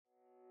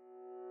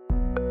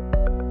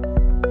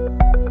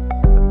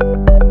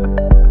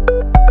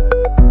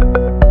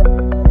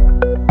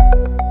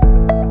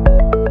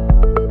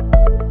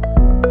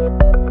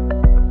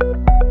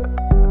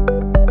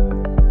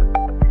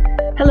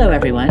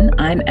everyone.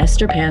 I'm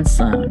Esther Pan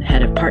Sloan,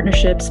 Head of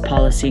Partnerships,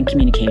 Policy, and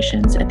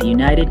Communications at the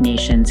United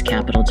Nations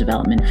Capital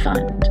Development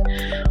Fund.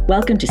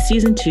 Welcome to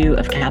Season 2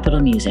 of Capital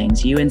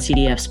Musings,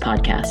 UNCDF's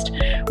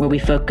podcast, where we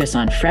focus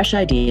on fresh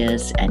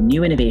ideas and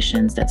new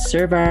innovations that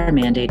serve our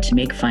mandate to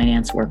make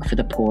finance work for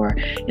the poor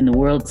in the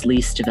world's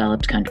least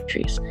developed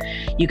countries.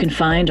 You can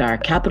find our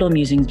Capital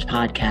Musings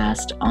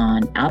podcast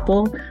on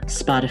Apple,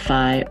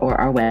 Spotify, or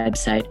our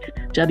website,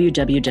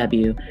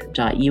 www.uncdf.org.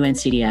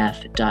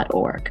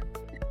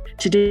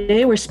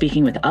 Today, we're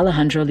speaking with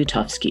Alejandro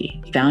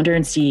Lutovsky, founder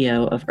and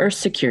CEO of Earth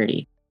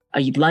Security,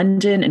 a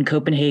London and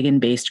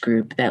Copenhagen-based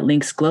group that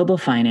links global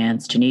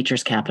finance to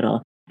nature's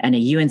capital and a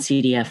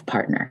UNCDF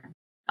partner.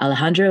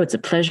 Alejandro, it's a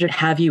pleasure to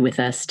have you with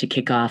us to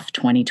kick off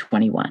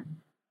 2021.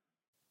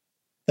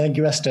 Thank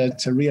you, Esther.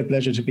 It's a real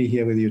pleasure to be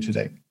here with you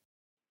today.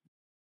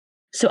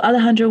 So,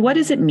 Alejandro, what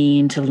does it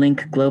mean to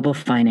link global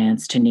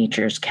finance to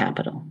nature's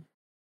capital?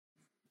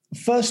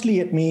 Firstly,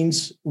 it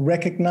means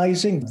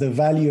recognizing the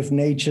value of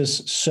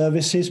nature's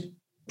services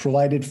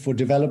provided for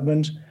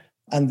development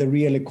and the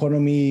real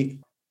economy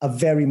are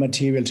very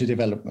material to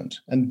development.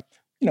 And,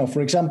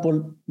 for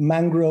example,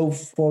 mangrove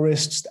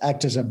forests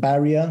act as a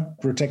barrier,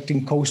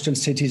 protecting coastal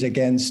cities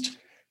against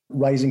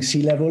rising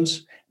sea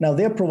levels. Now,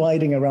 they're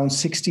providing around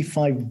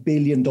 $65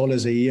 billion a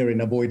year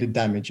in avoided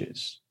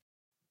damages.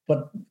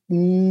 But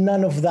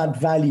none of that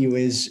value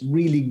is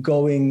really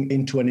going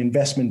into an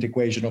investment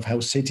equation of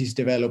how cities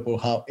develop or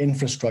how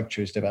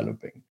infrastructure is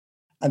developing.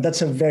 And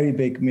that's a very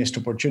big missed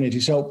opportunity.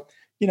 So,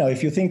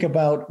 if you think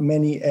about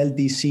many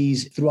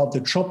LDCs throughout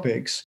the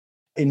tropics,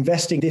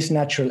 investing this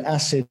natural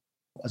asset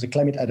as a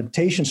climate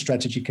adaptation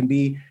strategy can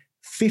be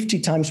 50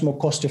 times more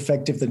cost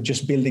effective than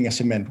just building a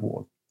cement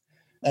wall.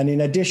 And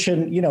in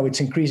addition, it's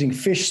increasing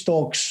fish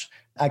stocks,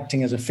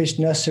 acting as a fish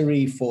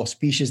nursery for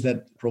species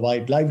that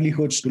provide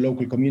livelihoods to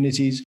local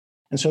communities.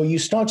 And so you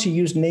start to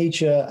use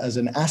nature as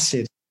an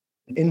asset,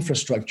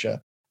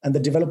 infrastructure, and the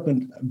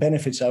development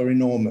benefits are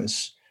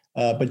enormous.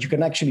 But you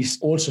can actually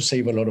also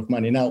save a lot of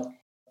money. Now,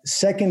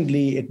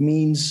 secondly, it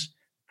means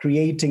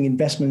creating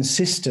investment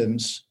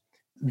systems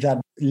that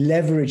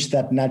leverage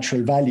that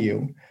natural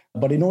value.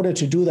 But in order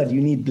to do that, you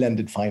need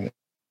blended finance.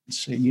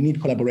 You need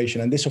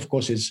collaboration. And this, of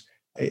course, is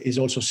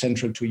also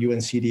central to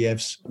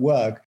UNCDF's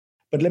work.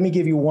 But let me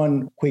give you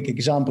one quick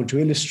example to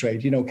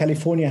illustrate.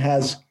 California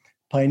has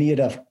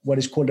pioneered what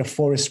is called a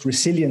forest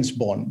resilience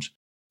bond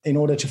in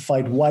order to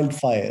fight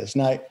wildfires.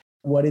 Now,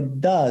 what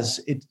it does,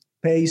 it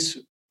pays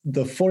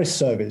the Forest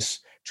Service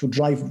to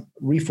drive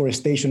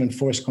reforestation and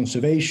forest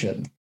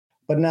conservation.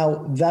 But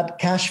now that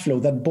cash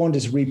flow, that bond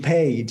is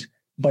repaid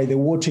by the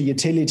water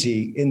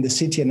utility in the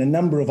city and a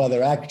number of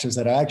other actors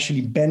that are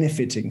actually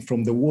benefiting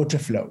from the water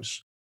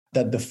flows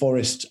that the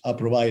forests are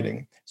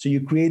providing. So you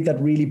create that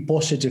really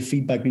positive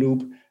feedback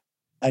loop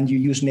and you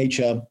use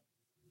nature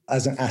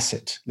as an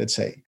asset, let's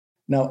say.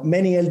 Now,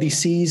 many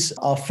LDCs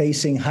are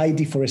facing high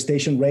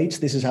deforestation rates.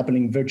 This is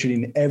happening virtually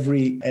in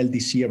every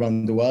LDC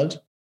around the world.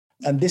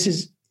 And this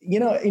is,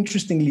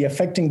 interestingly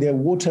affecting their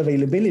water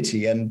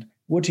availability, and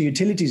water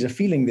utilities are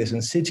feeling this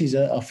and cities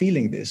are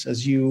feeling this.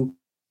 As you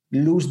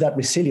lose that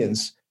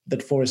resilience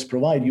that forests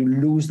provide, you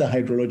lose the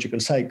hydrological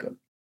cycle.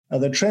 Now,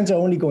 the trends are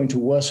only going to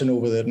worsen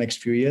over the next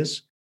few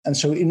years. And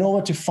so in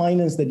order to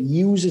finance that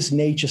uses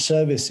nature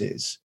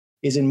services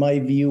is, in my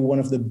view, one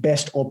of the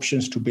best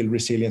options to build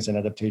resilience and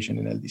adaptation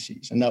in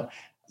LDCs. And now,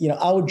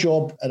 our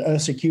job at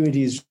Earth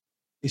Security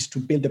is to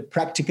build a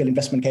practical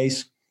investment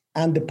case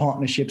and the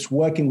partnerships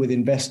working with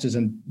investors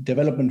and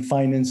development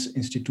finance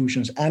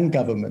institutions and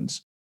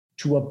governments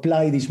to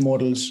apply these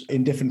models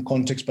in different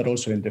contexts, but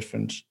also in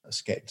different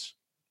scales.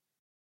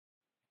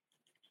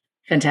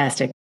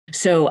 Fantastic.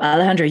 So,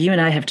 Alejandro, you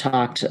and I have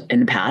talked in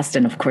the past,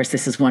 and of course,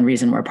 this is one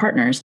reason we're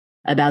partners,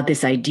 about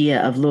this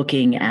idea of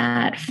looking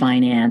at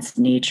finance,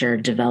 nature,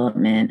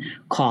 development,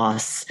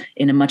 costs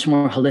in a much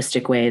more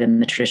holistic way than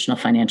the traditional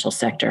financial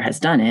sector has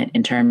done it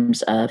in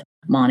terms of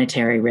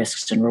monetary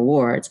risks and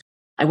rewards.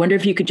 I wonder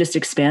if you could just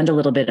expand a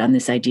little bit on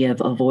this idea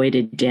of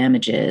avoided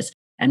damages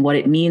and what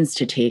it means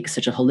to take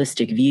such a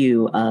holistic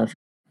view of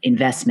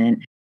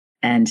investment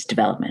and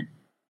development.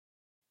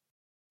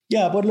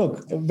 Yeah, but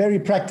look, very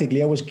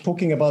practically, I was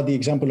talking about the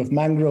example of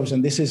mangroves,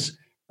 and this is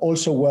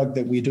also work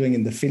that we're doing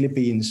in the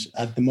Philippines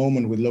at the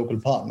moment with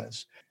local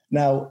partners.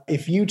 Now,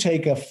 if you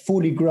take a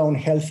fully grown,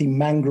 healthy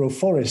mangrove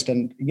forest,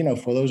 and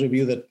for those of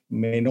you that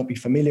may not be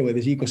familiar with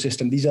this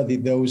ecosystem, these are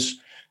those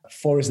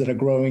forests that are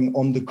growing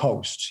on the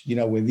coast,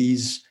 with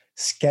these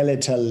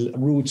skeletal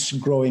roots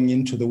growing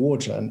into the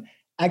water and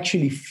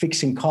actually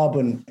fixing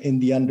carbon in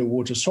the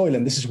underwater soil.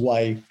 And this is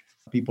why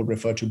people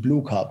refer to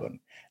blue carbon.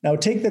 Now,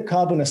 take the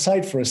carbon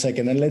aside for a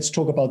second, and let's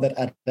talk about that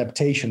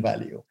adaptation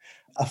value.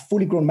 A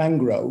fully grown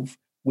mangrove,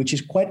 which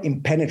is quite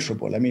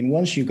impenetrable. I mean,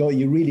 once you go,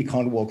 you really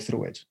can't walk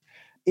through it.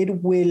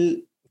 It will,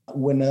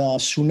 when a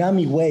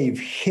tsunami wave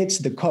hits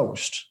the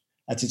coast,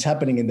 as it's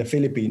happening in the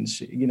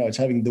Philippines, it's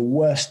having the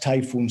worst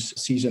typhoon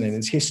season in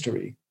its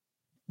history,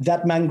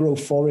 that mangrove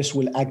forest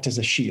will act as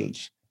a shield,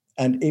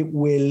 and it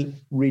will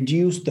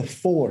reduce the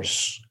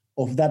force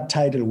of that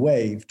tidal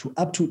wave to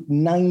up to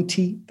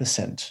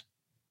 90%.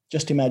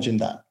 Just imagine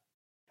that.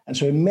 And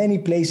so in many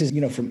places,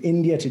 from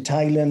India to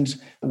Thailand,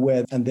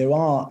 and there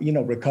are,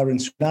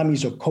 recurrent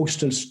tsunamis or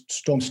coastal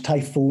storms,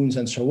 typhoons,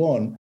 and so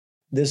on,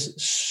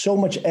 there's so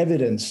much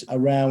evidence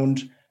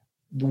around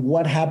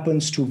what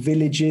happens to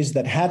villages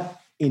that had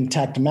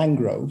intact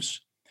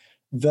mangroves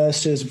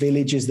versus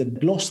villages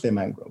that lost their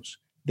mangroves.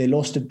 They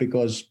lost it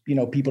because,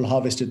 people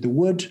harvested the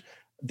wood.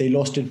 They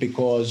lost it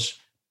because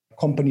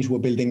companies were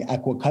building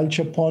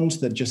aquaculture ponds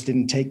that just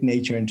didn't take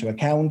nature into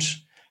account.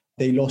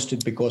 They lost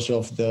it because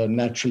of the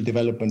natural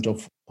development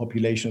of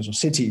populations of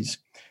cities.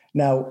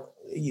 Now,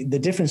 the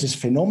difference is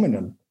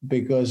phenomenal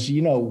because,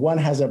 one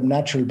has a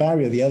natural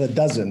barrier, the other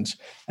doesn't.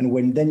 And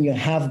when then you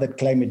have that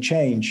climate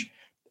change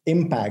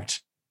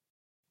impact,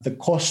 the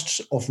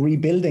costs of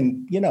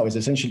rebuilding, is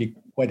essentially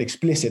quite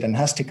explicit and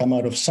has to come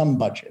out of some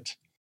budget.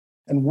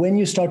 And when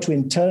you start to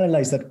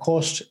internalize that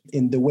cost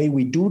in the way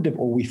we do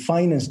or we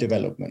finance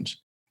development,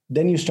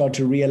 then you start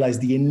to realize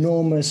the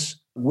enormous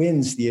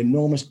wins, the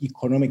enormous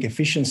economic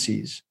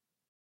efficiencies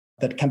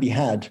that can be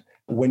had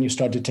when you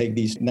start to take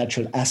these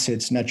natural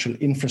assets, natural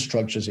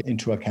infrastructures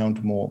into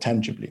account more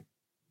tangibly.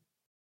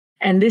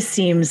 And this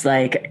seems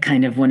like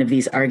kind of one of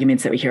these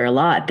arguments that we hear a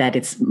lot, that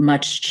it's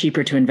much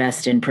cheaper to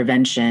invest in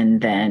prevention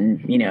than,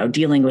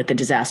 dealing with the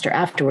disaster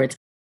afterwards.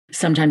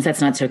 Sometimes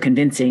that's not so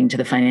convincing to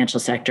the financial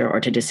sector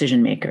or to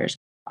decision makers.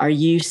 Are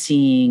you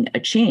seeing a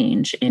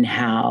change in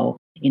how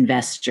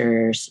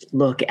investors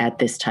look at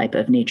this type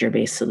of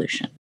nature-based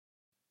solution?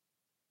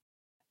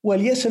 Well,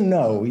 yes and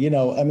no.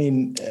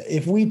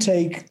 If we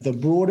take the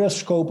broader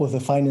scope of the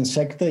finance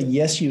sector,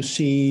 yes, you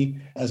see,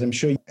 as I'm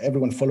sure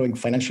everyone following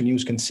financial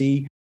news can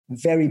see,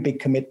 very big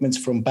commitments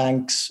from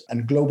banks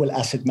and global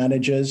asset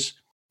managers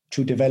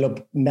to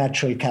develop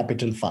natural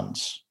capital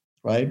funds,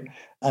 right?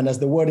 And as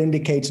the word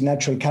indicates,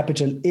 natural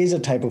capital is a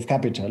type of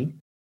capital,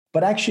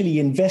 but actually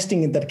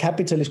investing in that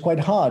capital is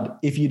quite hard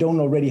if you don't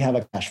already have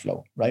a cash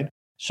flow, right?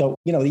 So,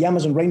 the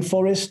Amazon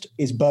rainforest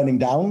is burning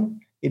down.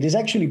 It is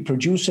actually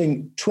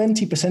producing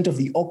 20% of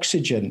the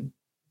oxygen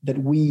that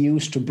we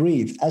use to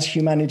breathe as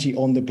humanity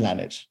on the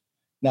planet.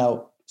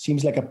 Now,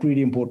 seems like a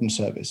pretty important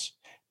service,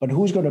 but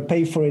who's going to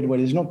pay for it? Well,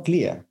 it's not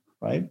clear,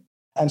 right?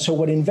 And so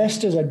what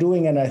investors are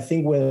doing, and I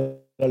think with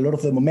a lot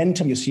of the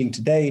momentum you're seeing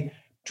today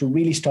to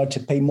really start to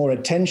pay more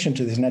attention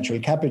to this natural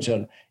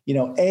capital,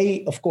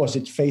 of course,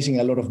 it's facing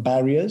a lot of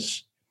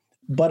barriers,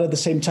 but at the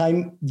same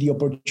time, the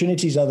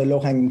opportunities are the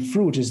low-hanging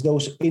fruit is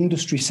those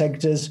industry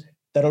sectors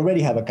that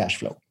already have a cash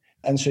flow.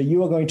 And so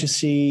you are going to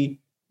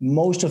see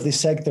most of this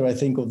sector, I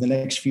think, over the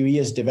next few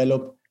years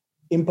develop,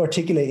 in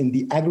particular in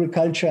the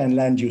agriculture and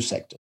land use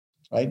sector,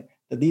 right?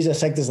 That these are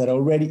sectors that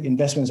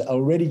investments are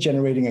already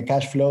generating a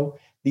cash flow.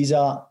 These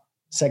are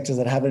sectors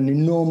that have an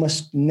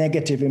enormous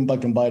negative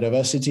impact on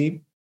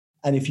biodiversity.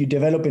 And if you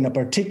develop in a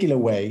particular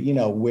way,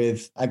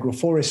 with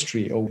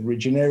agroforestry or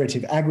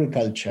regenerative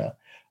agriculture,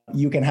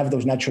 you can have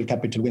those natural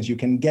capital wins. You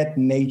can get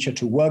nature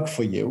to work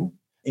for you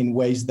in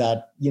ways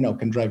that,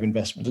 can drive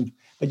investment.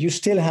 But you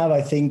still have,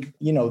 I think,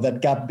 that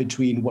gap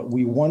between what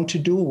we want to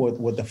do,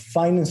 what the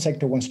finance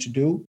sector wants to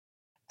do,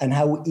 and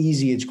how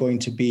easy it's going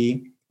to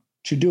be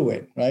to do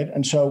it, right?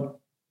 And so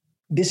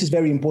this is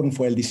very important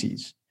for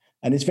LDCs.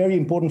 And it's very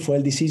important for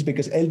LDCs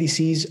because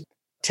LDCs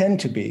tend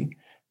to be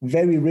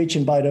very rich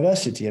in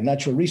biodiversity and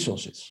natural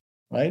resources,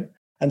 right?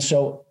 And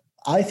so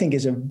I think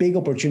it's a big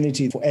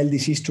opportunity for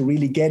LDCs to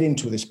really get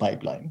into this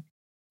pipeline.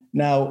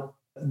 Now,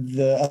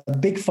 the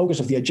big focus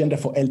of the agenda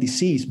for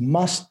LDCs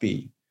must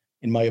be,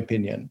 in my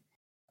opinion,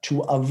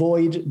 to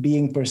avoid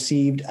being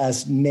perceived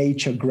as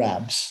nature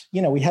grabs.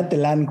 We had the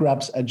land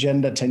grabs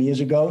agenda 10 years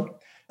ago.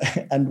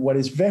 And what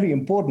is very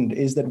important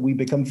is that we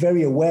become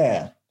very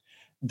aware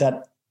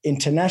that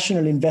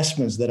international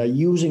investments that are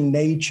using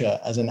nature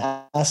as an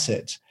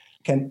asset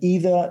can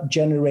either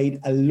generate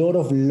a lot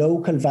of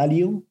local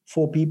value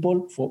for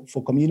people,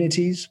 for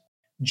communities,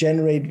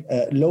 generate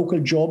local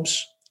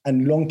jobs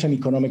and long-term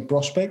economic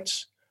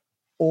prospects,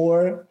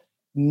 or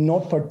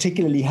not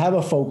particularly have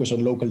a focus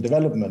on local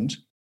development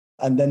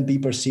and then be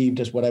perceived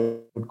as what I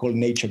would call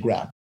nature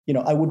grab.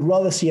 I would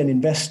rather see an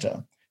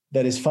investor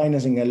that is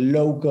financing a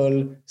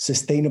local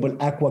sustainable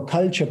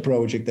aquaculture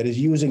project that is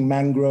using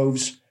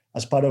mangroves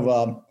as part of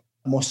a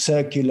more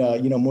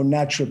circular, more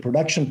natural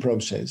production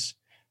process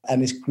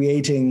and is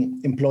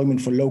creating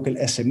employment for local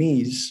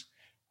SMEs,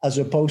 as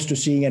opposed to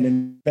seeing an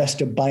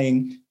investor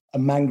buying a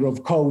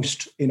mangrove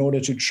coast in order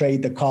to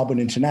trade the carbon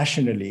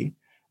internationally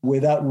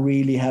without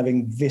really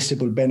having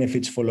visible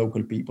benefits for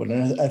local people.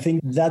 And I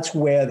think that's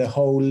where the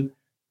whole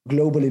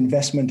global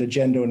investment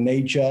agenda on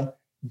nature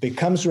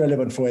becomes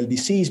relevant for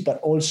LDCs, but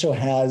also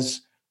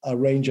has a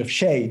range of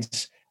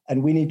shades.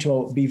 And we need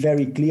to be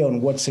very clear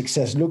on what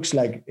success looks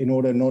like in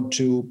order not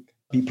to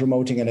be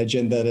promoting an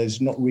agenda that is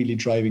not really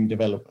driving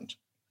development.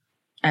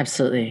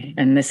 Absolutely.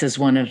 And this is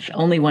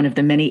only one of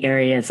the many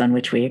areas on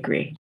which we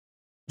agree.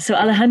 So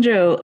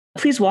Alejandro,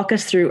 please walk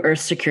us through Earth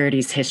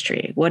Security's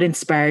history. What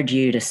inspired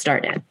you to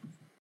start it?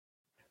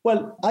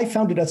 Well, I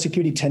founded Earth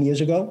Security 10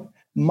 years ago.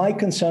 My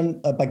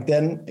concern back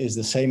then is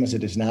the same as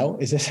it is now,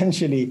 is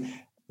essentially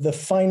the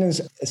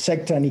finance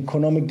sector and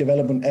economic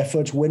development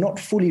efforts were not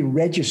fully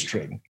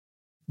registering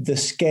the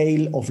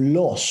scale of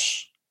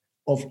loss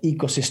of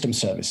ecosystem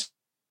service.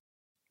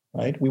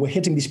 Right? We were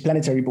hitting these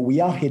planetary, but we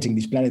are hitting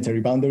these planetary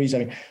boundaries. I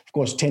mean, of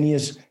course, 10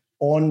 years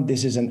on,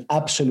 this is an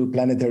absolute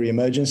planetary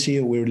emergency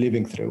we're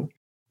living through.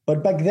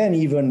 But back then,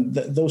 even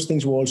those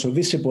things were also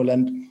visible.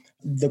 And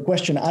the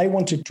question I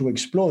wanted to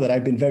explore that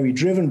I've been very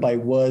driven by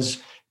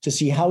was to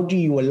see how do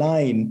you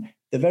align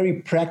the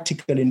very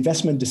practical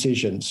investment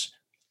decisions,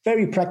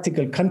 very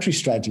practical country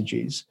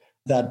strategies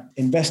that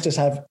investors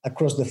have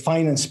across the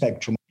finance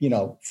spectrum,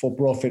 for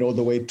profit all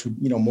the way to,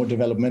 more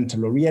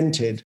developmental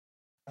oriented,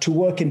 to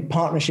work in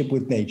partnership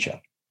with nature,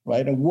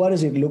 right? And what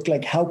does it look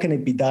like? How can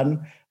it be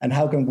done? And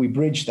how can we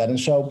bridge that? And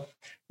so,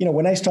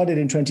 when I started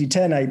in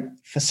 2010, I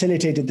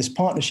facilitated this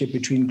partnership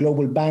between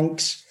global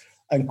banks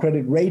and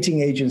credit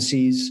rating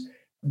agencies,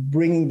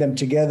 bringing them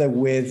together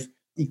with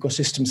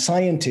ecosystem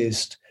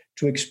scientists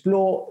to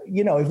explore,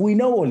 if we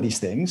know all these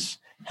things,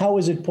 how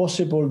is it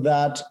possible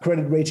that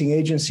credit rating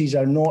agencies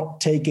are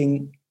not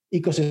taking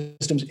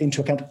ecosystems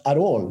into account at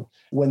all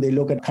when they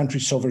look at country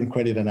sovereign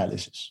credit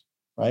analysis,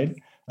 right?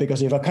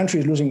 Because if a country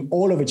is losing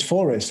all of its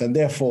forests and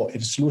therefore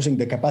it's losing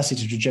the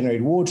capacity to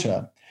generate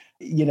water,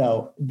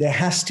 there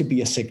has to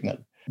be a signal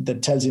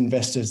that tells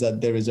investors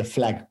that there is a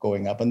flag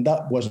going up. And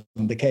that wasn't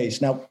the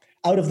case. Now,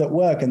 out of that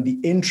work and the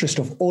interest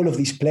of all of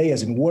these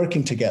players in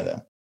working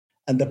together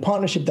and the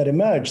partnership that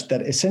emerged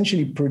that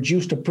essentially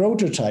produced a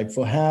prototype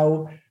for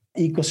how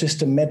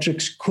ecosystem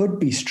metrics could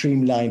be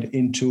streamlined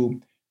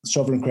into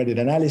sovereign credit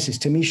analysis,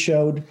 to me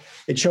showed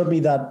me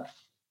that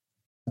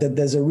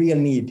there's a real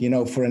need,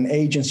 for an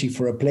agency,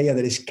 for a player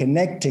that is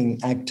connecting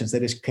actors,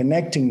 that is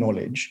connecting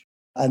knowledge,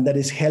 and that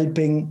is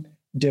helping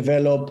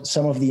develop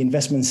some of the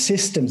investment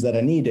systems that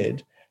are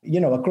needed,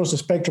 across the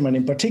spectrum, and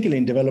in particular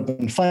in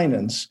development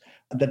finance,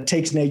 that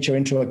takes nature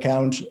into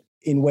account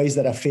in ways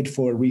that are fit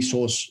for a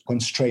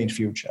resource-constrained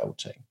future, I would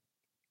say.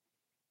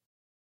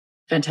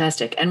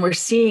 Fantastic. And we're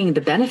seeing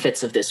the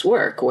benefits of this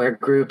work, where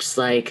groups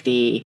like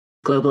the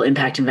Global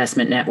Impact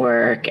Investment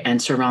Network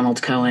and Sir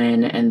Ronald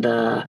Cohen and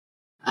the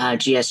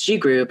GSG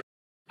Group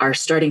are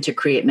starting to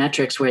create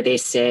metrics where they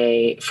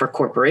say for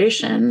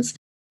corporations,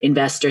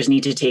 investors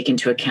need to take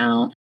into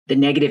account the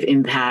negative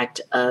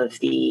impact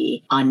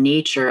on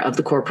nature of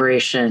the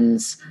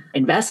corporation's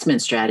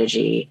investment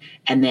strategy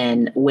and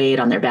then weigh it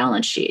on their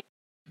balance sheet.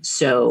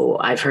 So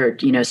I've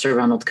heard, Sir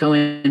Ronald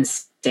Cohen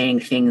saying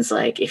things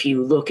like, if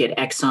you look at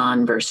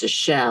Exxon versus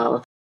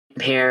Shell,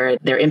 compare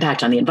their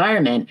impact on the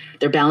environment,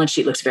 their balance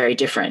sheet looks very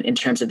different in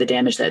terms of the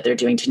damage that they're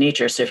doing to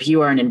nature. So if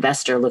you are an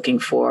investor looking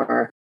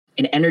for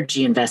an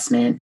energy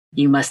investment,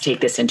 you must take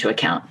this into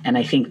account. And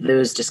I think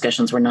those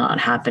discussions were not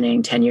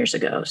happening 10 years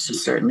ago. So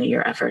certainly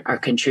your efforts are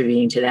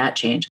contributing to that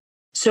change.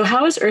 So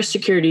how has Earth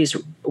Security's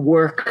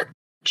work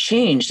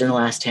changed in the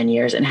last 10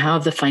 years? And how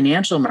have the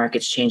financial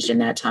markets changed in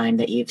that time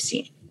that you've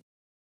seen?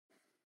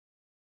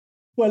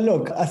 Well,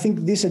 look, I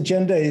think this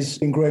agenda is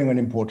growing in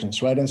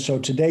importance, right? And so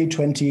today,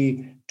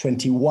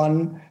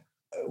 2021,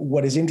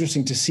 what is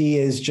interesting to see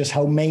is just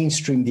how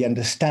mainstream the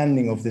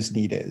understanding of this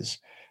need is.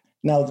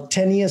 Now,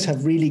 10 years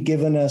have really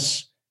given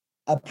us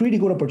a pretty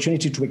good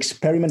opportunity to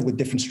experiment with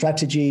different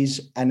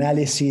strategies,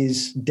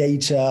 analysis,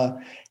 data,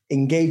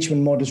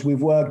 engagement models.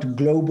 We've worked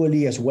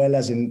globally as well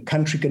as in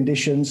country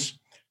conditions,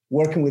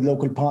 working with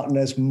local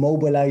partners,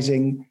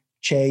 mobilizing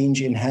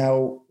change in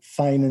how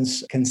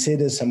finance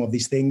considers some of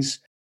these things.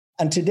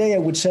 And today I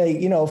would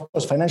say, of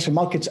course, financial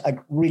markets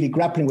are really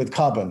grappling with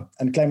carbon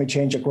and climate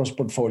change across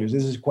portfolios.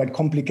 This is quite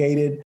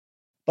complicated,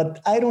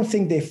 but I don't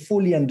think they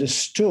fully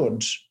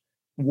understood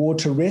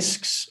water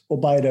risks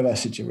or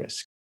biodiversity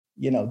risks.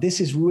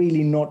 This is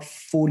really not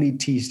fully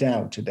teased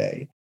out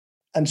today.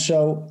 And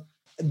so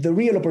the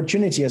real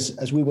opportunity,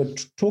 as we were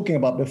talking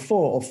about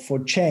before,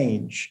 for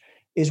change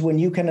is when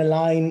you can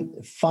align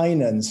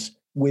finance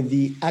with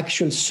the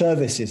actual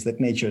services that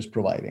nature is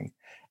providing,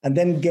 and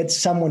then get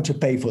someone to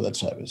pay for that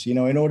service, in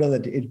order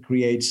that it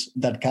creates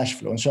that cash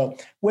flow. And so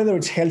whether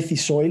it's healthy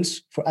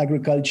soils for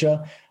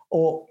agriculture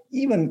or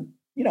even,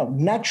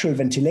 natural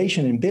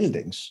ventilation in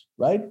buildings,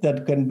 right,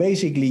 that can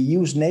basically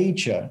use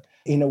nature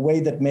in a way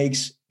that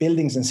makes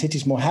buildings and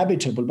cities more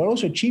habitable, but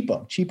also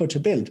cheaper to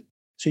build.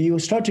 So you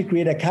start to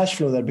create a cash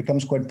flow that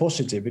becomes quite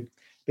positive. It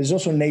is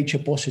also nature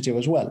positive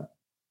as well.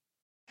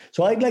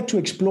 So I'd like to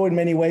explore in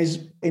many ways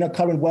in our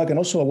current work and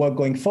also our work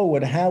going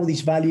forward, how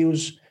these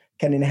values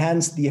can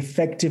enhance the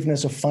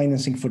effectiveness of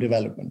financing for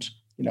development.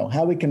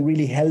 How it can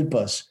really help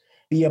us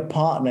be a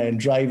partner in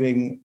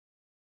driving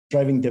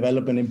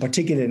development, in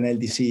particular in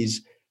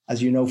LDCs,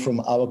 as you know from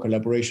our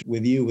collaboration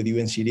with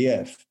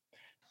UNCDF.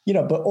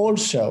 But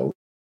also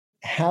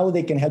how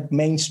they can help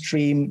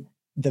mainstream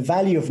the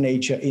value of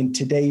nature in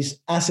today's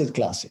asset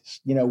classes,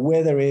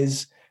 where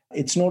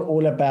it's not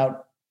all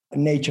about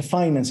nature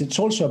finance, it's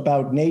also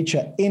about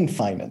nature in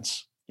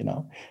finance,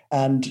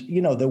 and,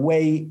 the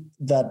way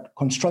that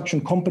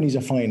construction companies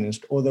are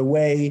financed or the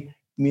way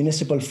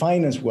municipal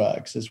finance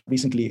works, as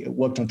recently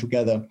worked on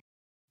together,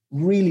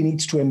 really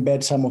needs to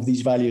embed some of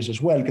these values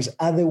as well, because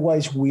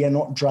otherwise we are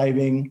not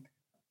driving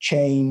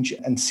change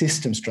and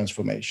systems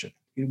transformation.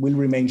 It will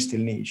remain still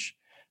niche.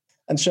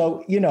 And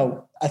so,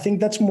 I think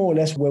that's more or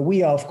less where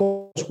we are. Of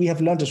course, we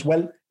have learned as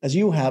well as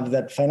you have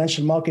that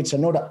financial markets are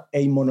not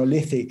a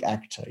monolithic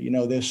actor.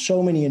 There's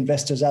so many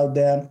investors out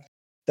there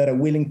that are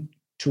willing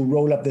to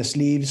roll up their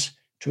sleeves,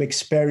 to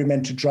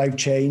experiment, to drive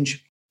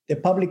change. The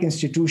public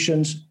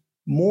institutions,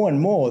 more and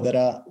more, that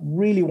are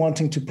really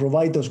wanting to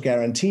provide those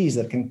guarantees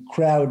that can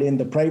crowd in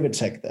the private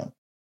sector.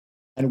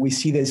 And we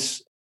see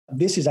this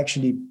is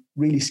actually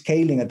really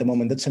scaling at the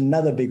moment. That's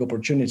another big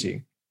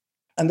opportunity.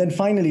 And then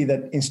finally,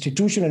 that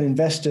institutional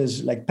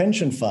investors like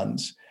pension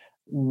funds,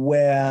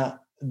 where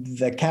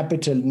the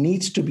capital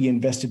needs to be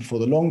invested for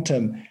the long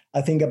term,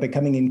 I think are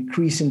becoming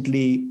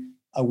increasingly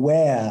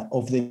aware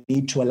of the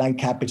need to align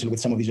capital with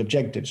some of these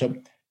objectives. So,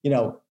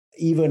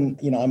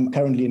 I'm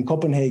currently in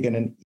Copenhagen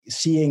and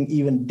seeing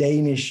even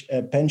Danish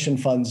pension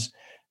funds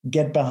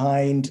get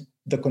behind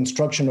the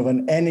construction of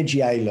an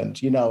energy island,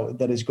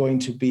 that is going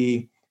to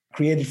be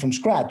created from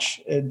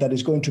scratch, that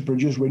is going to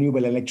produce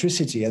renewable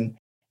electricity. And,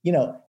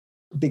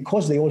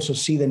 because they also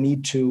see the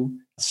need to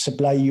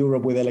supply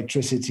Europe with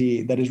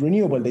electricity that is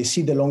renewable, they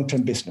see the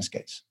long-term business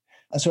case.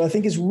 And so I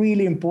think it's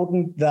really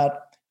important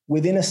that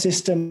within a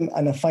system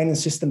and a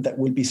finance system that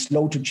will be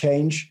slow to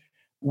change,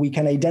 we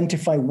can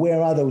identify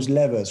where are those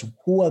levers,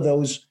 who are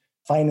those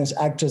finance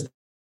actors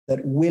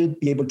that will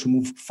be able to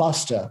move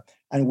faster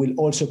and will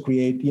also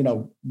create,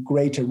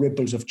 greater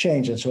ripples of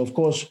change. And so, of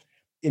course,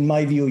 in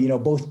my view,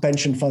 both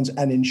pension funds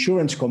and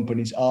insurance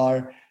companies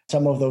are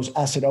some of those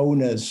asset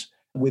owners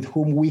with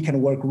whom we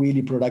can work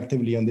really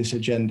productively on this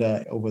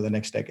agenda over the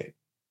next decade.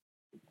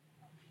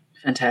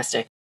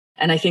 Fantastic.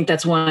 And I think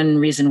that's one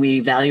reason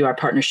we value our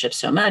partnership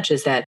so much,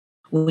 is that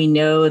we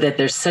know that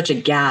there's such a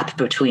gap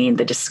between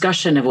the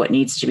discussion of what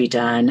needs to be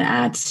done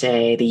at,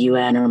 say, the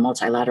UN or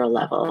multilateral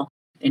level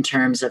in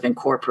terms of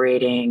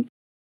incorporating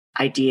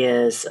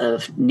ideas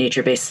of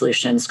nature-based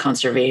solutions,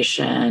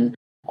 conservation,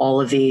 all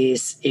of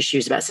these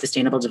issues about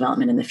sustainable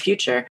development in the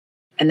future,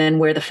 and then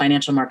where the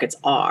financial markets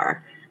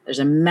are. There's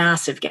a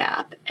massive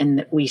gap.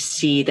 And we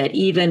see that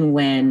even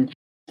when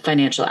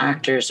financial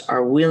actors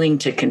are willing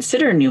to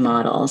consider new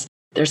models,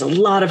 there's a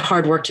lot of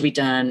hard work to be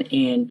done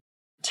in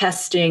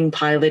testing,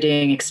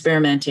 piloting,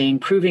 experimenting,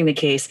 proving the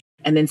case,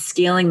 and then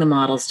scaling the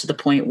models to the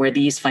point where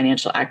these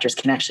financial actors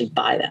can actually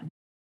buy them.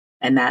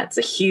 And that's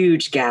a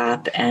huge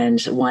gap,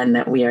 and one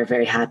that we are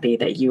very happy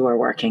that you are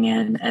working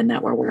in and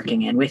that we're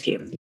working in with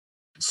you.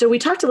 So we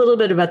talked a little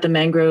bit about the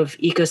mangrove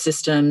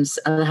ecosystems.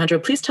 Alejandro,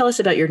 please tell us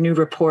about your new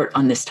report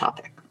on this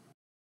topic.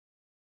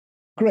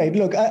 Great.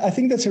 Look, I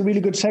think that's a really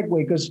good segue,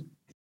 because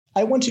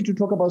I wanted to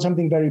talk about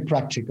something very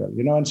practical,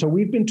 and so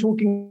we've been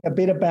talking a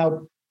bit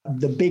about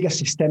the bigger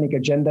systemic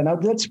agenda. Now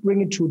let's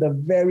bring it to the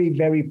very,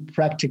 very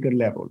practical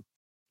level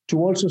to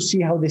also see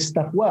how this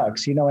stuff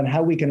works, and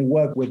how we can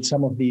work with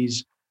some of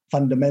these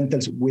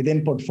fundamentals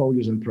within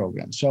portfolios and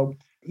programs. So,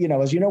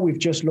 as you know, we've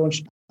just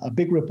launched a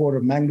big report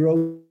of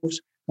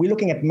mangroves. We're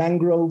looking at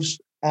mangroves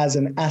as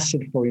an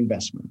asset for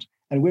investment.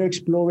 And we're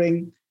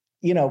exploring,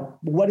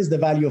 what is the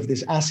value of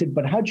this asset,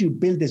 but how do you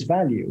build this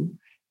value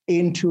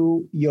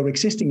into your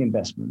existing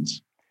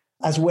investments,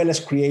 as well as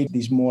create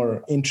these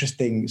more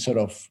interesting sort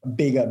of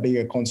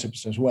bigger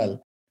concepts as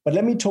well. But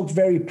let me talk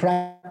very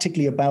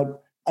practically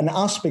about an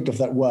aspect of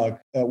that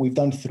work we've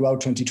done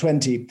throughout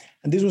 2020.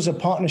 And this was a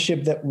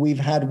partnership that we've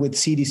had with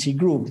CDC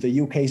Group,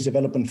 the UK's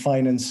development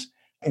finance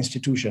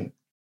institution.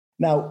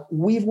 Now,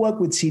 we've worked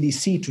with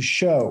CDC to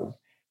show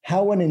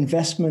how an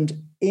investment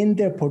in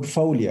their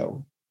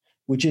portfolio,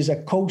 which is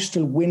a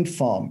coastal wind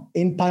farm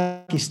in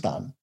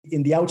Pakistan,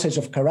 in the outskirts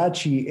of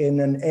Karachi, in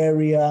an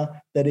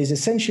area that is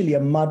essentially a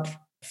mud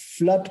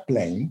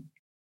floodplain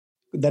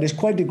that is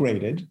quite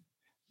degraded,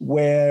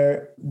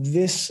 where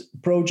this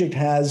project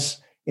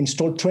has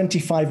installed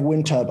 25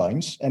 wind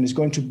turbines and is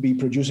going to be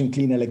producing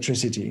clean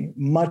electricity,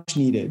 much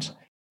needed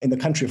in the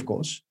country, of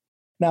course.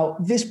 Now,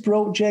 this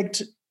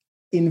project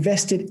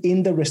invested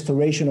in the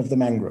restoration of the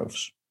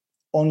mangroves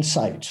on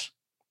site,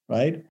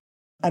 right?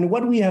 And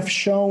what we have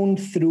shown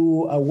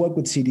through our work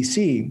with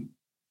CDC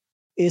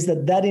is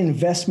that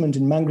investment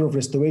in mangrove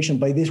restoration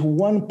by this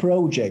one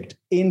project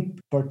in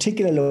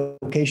particular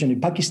location in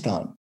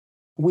Pakistan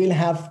will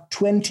have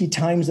 20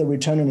 times the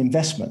return on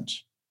investment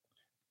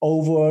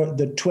over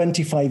the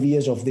 25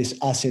 years of this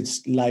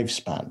asset's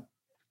lifespan.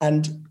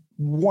 And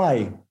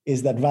why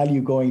is that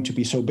value going to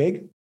be so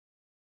big?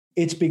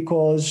 It's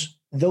because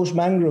those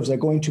mangroves are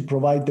going to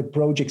provide the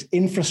project's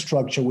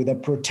infrastructure with a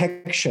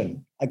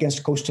protection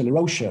against coastal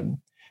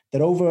erosion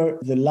that over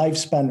the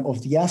lifespan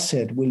of the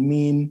asset will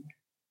mean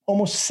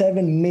almost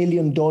 $7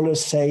 million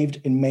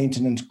saved in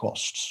maintenance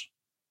costs,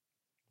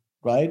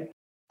 right?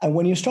 And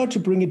when you start to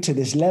bring it to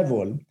this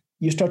level,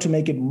 you start to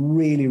make it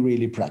really,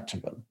 really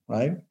practical,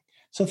 right?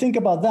 So think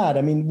about that.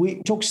 I mean,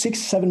 we took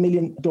 $6-7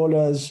 million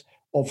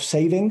of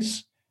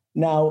savings.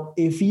 Now,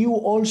 if you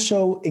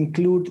also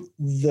include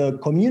the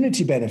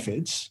community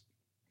benefits,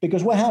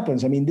 because what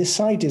happens? I mean, this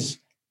site is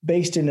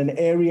based in an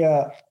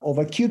area of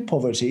acute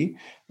poverty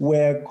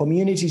where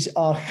communities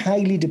are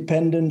highly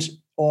dependent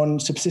on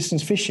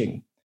subsistence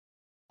fishing.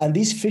 And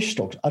these fish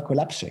stocks are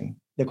collapsing.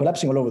 They're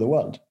collapsing all over the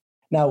world.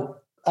 Now,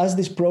 as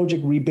this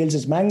project rebuilds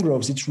its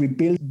mangroves, it's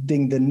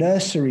rebuilding the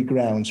nursery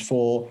grounds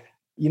for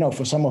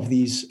some of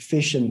these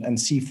fish and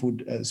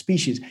seafood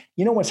species.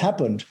 You know what's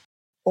happened?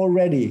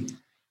 Already,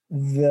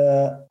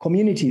 the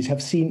communities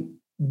have seen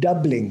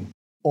doubling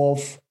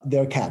of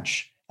their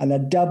catch and a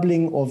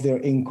doubling of their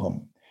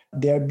income.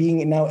 They're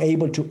being now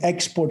able to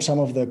export some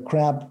of the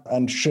crab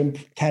and shrimp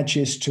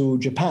catches to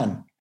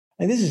Japan.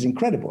 And this is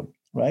incredible,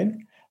 right?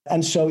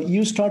 And so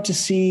you start to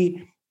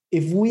see,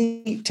 if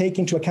we take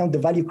into account the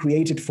value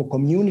created for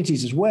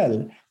communities as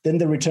well, then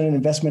the return on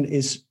investment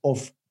is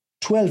of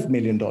 $12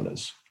 million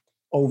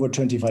over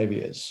 25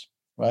 years,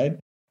 right?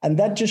 And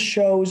that just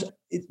shows,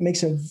 it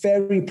makes a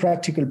very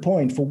practical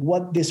point for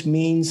what this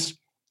means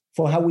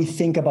for how we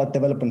think about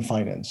development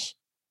finance.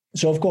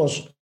 So of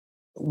course,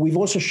 we've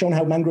also shown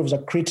how mangroves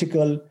are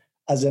critical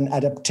as an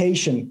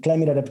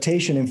climate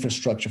adaptation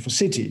infrastructure for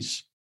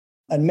cities.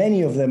 And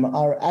many of them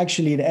are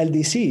actually in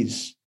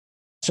LDCs.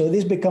 So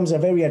this becomes a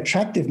very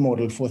attractive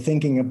model for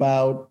thinking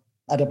about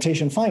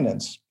adaptation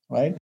finance,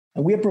 right?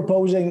 And we're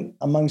proposing,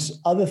 amongst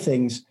other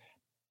things,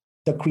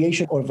 the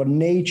creation of a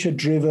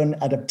nature-driven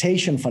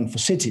adaptation fund for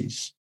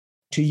cities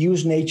to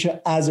use nature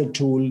as a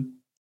tool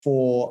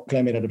for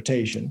climate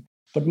adaptation.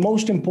 But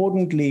most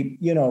importantly,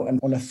 and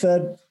on a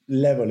third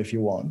level, if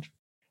you want,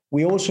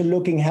 we're also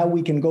looking how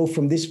we can go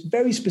from this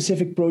very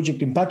specific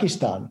project in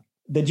Pakistan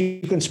that you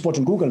can spot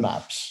on Google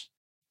Maps,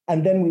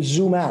 and then we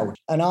zoom out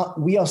and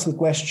we ask the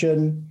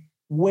question,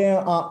 where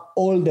are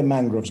all the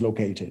mangroves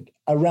located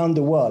around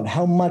the world?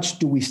 How much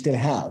do we still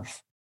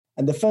have?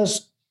 And the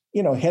first,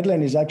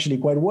 headline is actually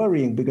quite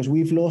worrying, because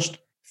we've lost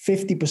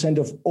 50%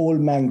 of all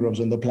mangroves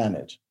on the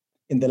planet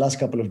in the last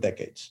couple of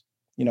decades,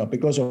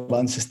 because of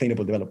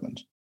unsustainable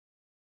development.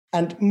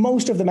 And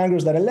most of the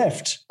mangroves that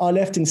are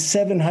left in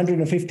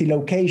 750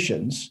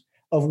 locations,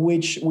 of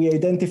which we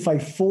identify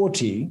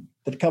 40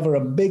 that cover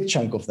a big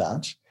chunk of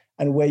that,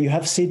 and where you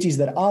have cities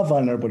that are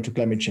vulnerable to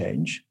climate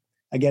change.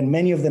 Again,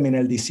 many of them in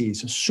LDCs,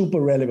 so super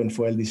relevant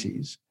for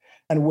LDCs,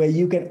 and where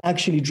you can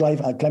actually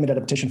drive a climate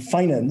adaptation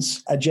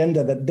finance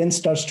agenda that then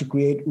starts to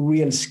create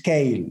real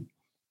scale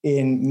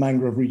in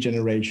mangrove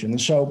regeneration.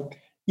 And so,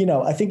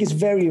 I think it's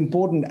very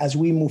important as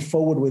we move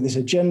forward with this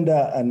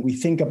agenda and we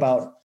think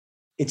about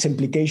its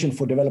implication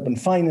for development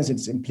finance,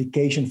 its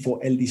implication for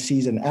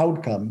LDCs and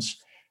outcomes,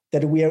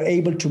 that we are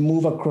able to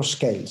move across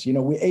scales.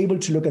 We're able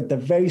to look at the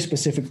very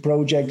specific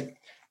project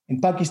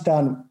in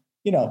Pakistan.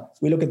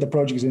 We look at the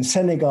projects in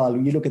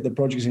Senegal, you look at the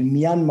projects in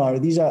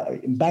Myanmar, these are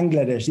in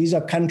Bangladesh, these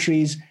are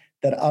countries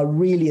that are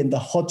really in the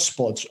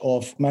hotspots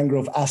of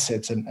mangrove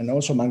assets and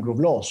also mangrove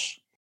loss.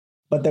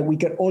 But that we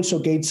can also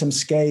gain some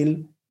scale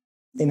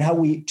in how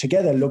we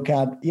together look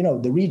at,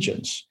 the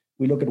regions.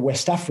 We look at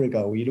West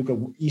Africa, we look at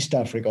East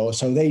Africa or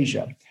South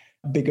Asia,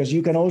 because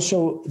you can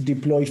also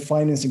deploy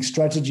financing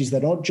strategies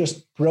that are not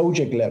just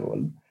project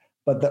level,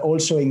 but that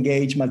also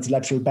engage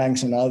multilateral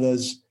banks and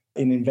others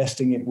in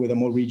investing it with a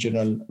more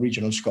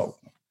regional scope.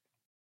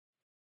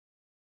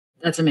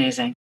 That's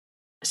amazing.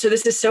 So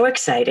this is so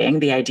exciting,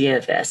 the idea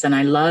of this. And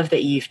I love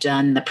that you've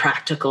done the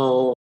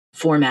practical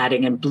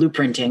formatting and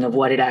blueprinting of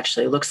what it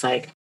actually looks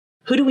like.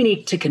 Who do we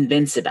need to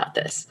convince about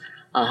this,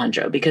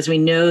 Alejandro? Because we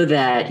know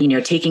that,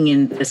 taking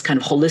in this kind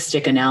of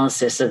holistic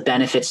analysis of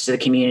benefits to the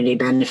community,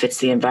 benefits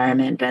to the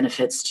environment,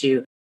 benefits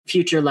to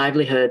future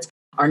livelihoods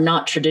are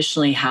not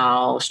traditionally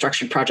how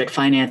structured project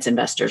finance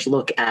investors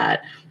look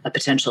at a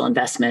potential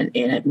investment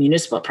in a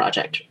municipal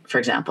project, for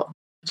example.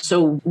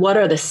 So what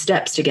are the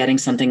steps to getting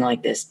something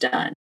like this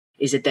done?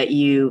 Is it that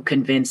you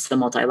convince the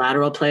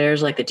multilateral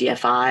players like the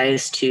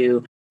DFIs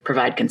to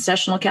provide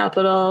concessional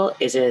capital?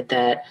 Is it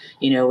that,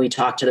 we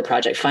talk to the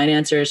project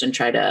financiers and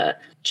try to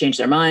change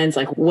their minds?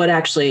 Like what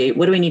do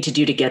we need to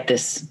do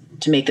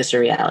to make this a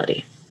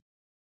reality?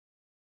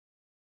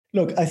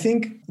 Look, I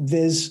think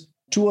there's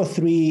 2 or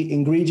 3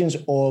 ingredients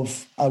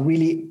of a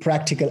really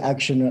practical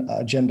action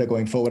agenda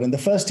going forward. And the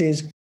first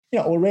is,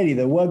 already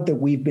the work that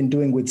we've been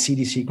doing with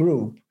CDC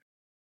Group,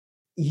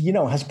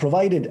 has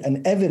provided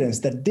an evidence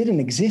that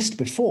didn't exist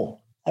before.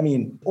 I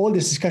mean, all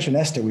this discussion,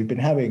 Esther, we've been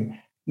having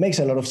makes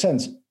a lot of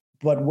sense.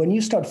 But when you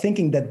start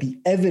thinking that the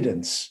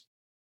evidence,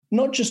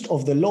 not just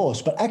of the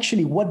laws, but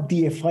actually what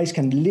DFIs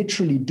can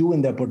literally do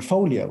in their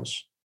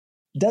portfolios,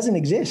 doesn't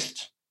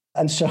exist.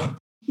 And so,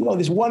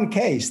 there's one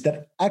case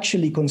that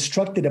actually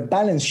constructed a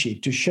balance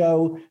sheet to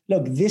show,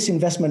 look, this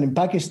investment in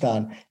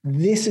Pakistan,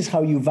 this is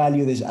how you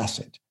value this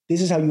asset.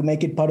 This is how you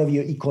make it part of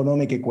your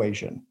economic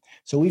equation.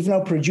 So we've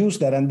now produced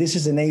that, and this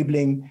is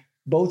enabling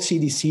both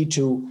CDC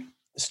to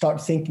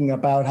start thinking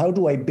about how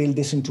do I build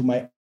this into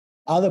my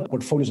other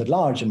portfolios at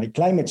large and my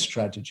climate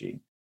strategy.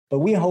 But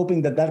we're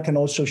hoping that that can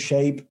also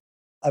shape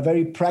a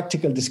very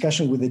practical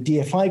discussion with the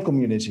DFI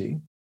community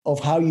of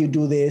how you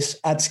do this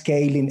at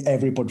scale in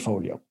every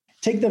portfolio.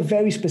 Take the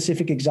very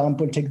specific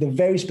example, take the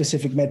very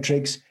specific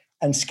metrics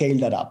and scale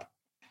that up.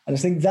 And I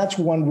think that's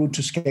one route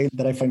to scale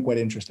that I find quite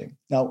interesting.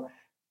 Now,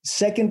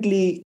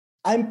 Secondly,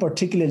 I'm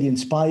particularly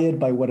inspired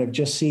by what I've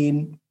just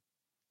seen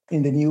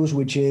in the news,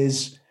 which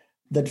is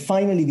that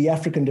finally the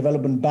African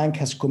Development Bank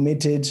has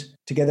committed,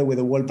 together with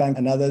the World Bank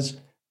and others,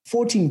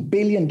 $14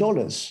 billion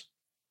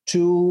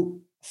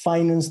to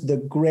finance the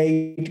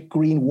Great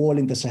Green Wall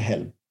in the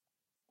Sahel.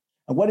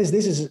 And what is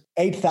this? Is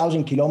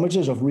 8,000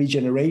 kilometers of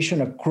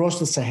regeneration across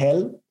the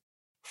Sahel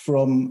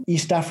from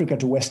East Africa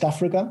to West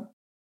Africa.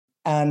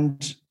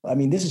 And I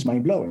mean, this is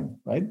mind-blowing,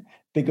 right?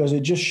 Because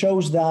it just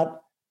shows that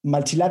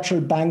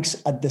multilateral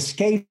banks at the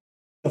scale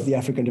of the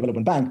African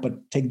Development Bank,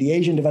 but take the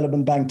Asian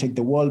Development Bank, take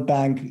the World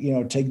Bank,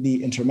 take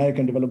the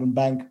Inter-American Development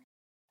Bank,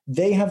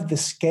 they have the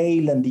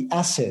scale and the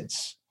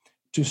assets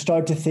to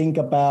start to think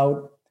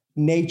about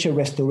nature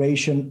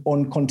restoration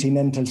on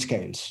continental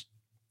scales,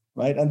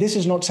 right? And this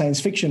is not science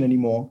fiction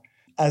anymore.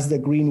 As the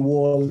Green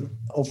Wall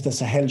of the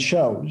Sahel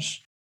shows,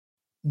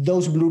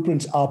 those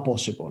blueprints are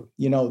possible,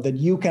 that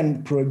you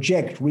can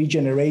project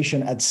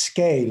regeneration at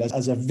scale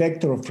as a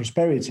vector of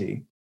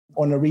prosperity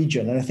on a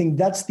region. And I think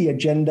that's the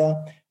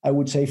agenda, I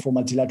would say, for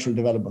multilateral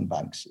development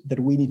banks that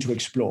we need to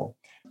explore.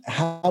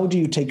 How do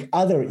you take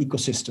other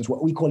ecosystems,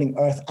 what we're calling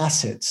earth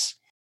assets,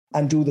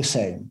 and do the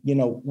same?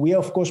 We are,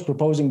 of course,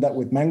 proposing that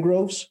with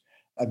mangroves,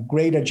 a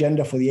great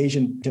agenda for the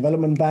Asian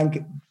Development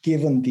Bank,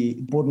 given the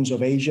importance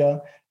of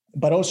Asia,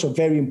 but also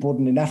very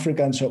important in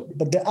Africa. And so,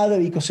 but there are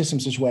other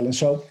ecosystems as well. And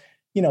so,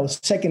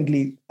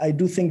 secondly, I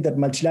do think that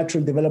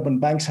multilateral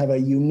development banks have a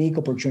unique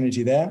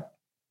opportunity there.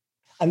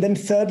 And then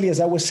thirdly, as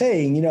I was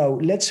saying,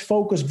 let's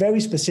focus very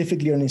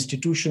specifically on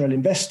institutional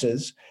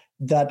investors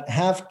that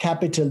have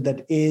capital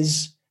that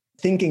is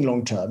thinking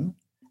long-term.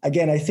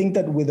 Again, I think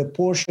that with a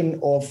portion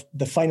of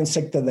the finance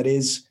sector that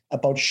is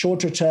about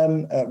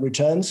shorter-term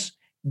returns,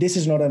 this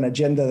is not an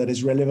agenda that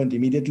is relevant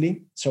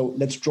immediately. So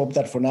let's drop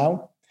that for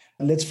now.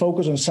 Let's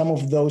focus on some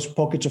of those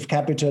pockets of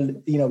capital,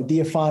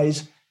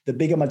 DFIs, the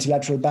bigger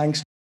multilateral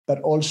banks,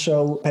 but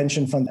also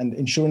pension fund and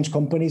insurance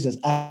companies as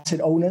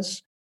asset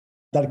owners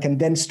that can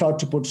then start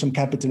to put some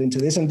capital into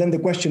this. And then the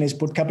question is,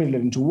 put capital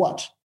into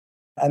what?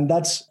 And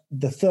that's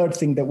the third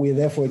thing that we're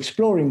therefore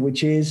exploring,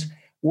 which is,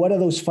 what are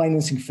those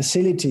financing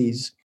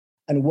facilities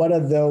and what are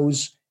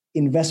those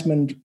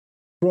investment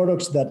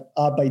products that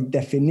are by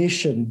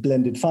definition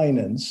blended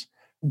finance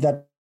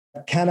that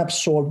can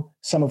absorb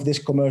some of this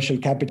commercial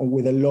capital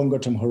with a longer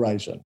term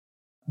horizon?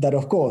 That,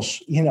 of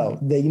course,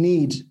 they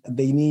need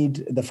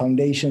the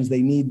foundations,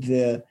 they need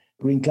the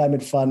Green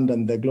Climate Fund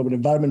and the Global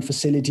Environment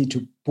Facility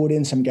to put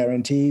in some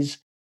guarantees,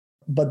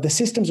 but the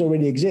systems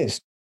already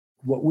exist.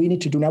 What we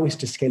need to do now is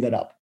to scale that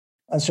up.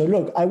 And so,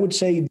 look, I would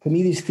say to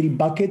me, these three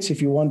buckets,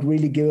 if you want,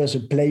 really give us a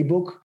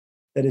playbook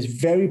that is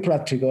very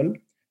practical,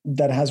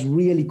 that has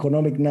real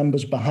economic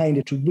numbers behind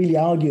it to really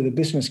argue the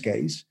business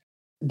case,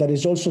 that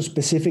is also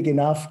specific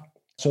enough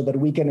so that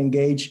we can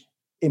engage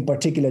in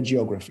particular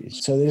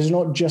geographies. So it is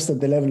not just at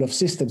the level of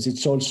systems,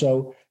 it's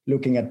also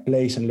looking at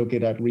place and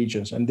looking at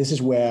regions. And this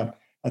is where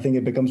I think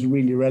it becomes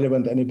really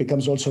relevant, and it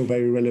becomes also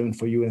very relevant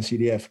for you and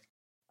CDF,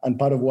 and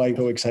part of why I'm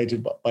so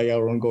excited by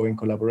our ongoing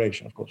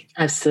collaboration, of course.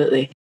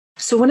 Absolutely.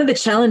 So one of the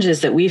challenges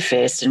that we've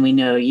faced, and we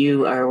know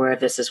you are aware of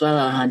this as well,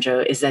 Alejandro,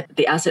 is that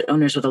the asset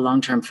owners with a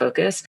long-term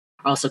focus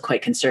are also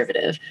quite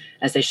conservative,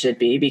 as they should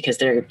be, because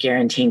they're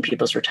guaranteeing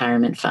people's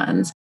retirement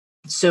funds.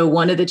 So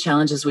one of the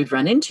challenges we've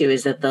run into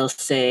is that they'll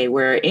say,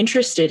 we're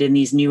interested in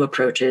these new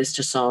approaches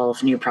to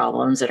solve new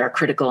problems that are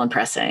critical and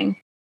pressing.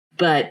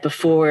 But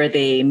before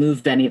they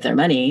move any of their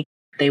money,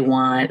 they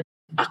want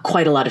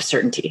quite a lot of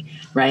certainty,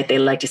 right? They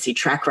like to see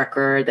track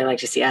record. They like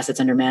to see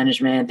assets under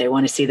management. They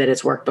want to see that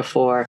it's worked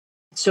before.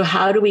 So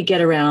how do we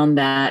get around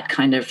that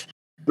kind of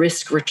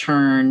risk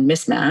return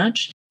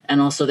mismatch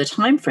and also the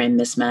time frame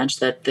mismatch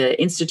that the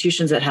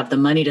institutions that have the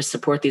money to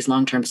support these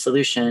long-term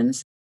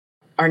solutions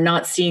are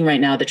not seeing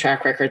right now the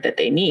track record that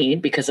they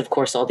need, because of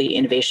course all the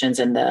innovations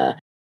and the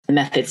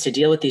methods to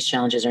deal with these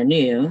challenges are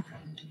new,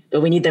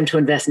 but we need them to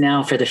invest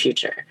now for the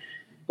future.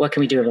 What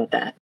can we do about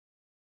that?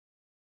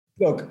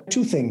 Look,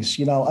 two things.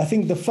 I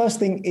think the first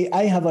thing,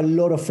 I have a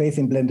lot of faith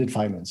in blended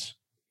finance,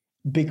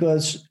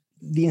 because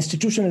the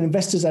institutional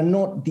investors are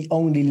not the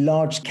only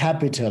large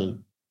capital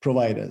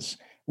providers.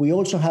 We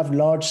also have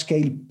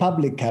large-scale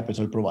public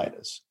capital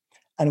providers,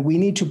 and we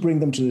need to bring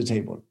them to the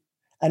table.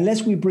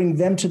 Unless we bring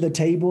them to the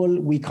table,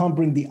 we can't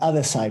bring the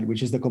other side,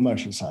 which is the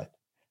commercial side,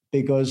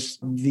 because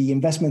the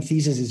investment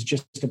thesis is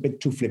just a bit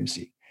too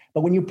flimsy.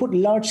 But when you put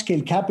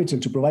large-scale capital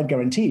to provide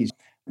guarantees,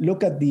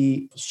 look at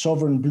the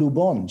sovereign blue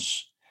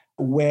bonds,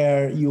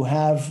 where you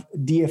have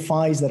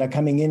DFIs that are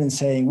coming in and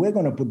saying, we're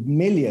going to put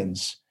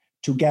millions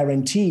to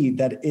guarantee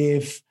that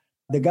if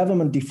the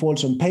government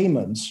defaults on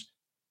payments,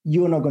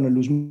 you're not going to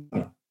lose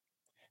money.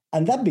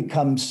 And that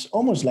becomes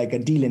almost like a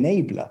deal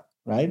enabler,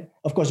 right?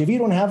 Of course, if you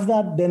don't have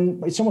that,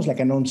 then it's almost like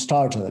a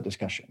non-starter, the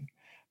discussion.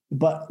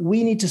 But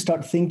we need to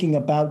start thinking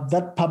about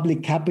that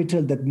public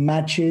capital that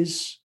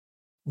matches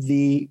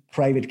the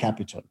private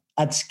capital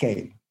at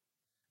scale.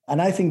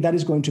 And I think that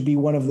is going to be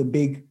one of the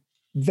big,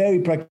 very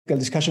practical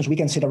discussions we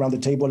can sit around the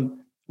table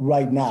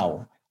right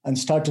now and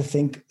start to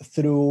think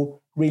through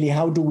really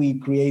how do we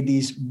create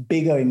these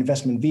bigger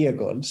investment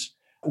vehicles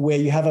where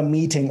you have a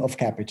meeting of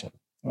capital,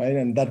 right?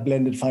 And that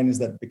blended finance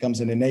that becomes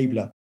an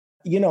enabler.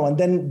 And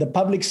then the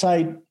public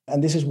side,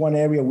 and this is one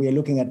area we are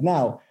looking at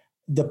now,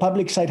 the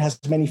public side has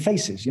many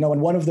faces,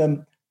 and one of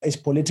them is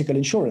political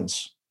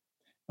insurance.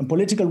 And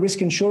political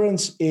risk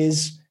insurance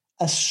is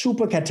a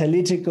super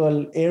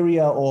catalytical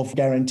area of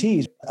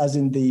guarantees, as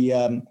in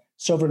the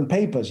sovereign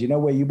papers,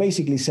 where you're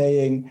basically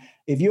saying,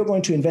 if you're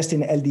going to invest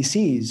in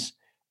LDCs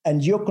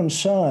and your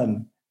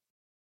concern,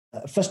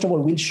 first of all,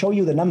 we'll show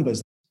you the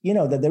numbers,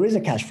 that there is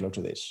a cash flow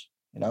to this.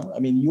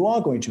 You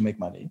are going to make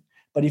money.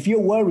 But if your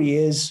worry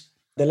is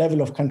the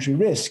level of country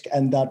risk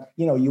and that,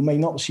 you may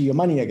not see your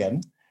money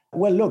again,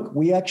 well, look,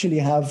 we actually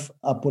have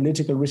a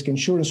political risk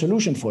insurance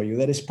solution for you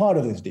that is part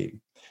of this deal.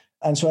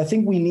 And so I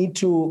think we need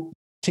to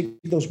tick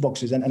those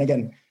boxes. And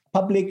again,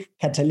 public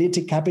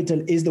catalytic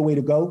capital is the way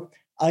to go.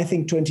 I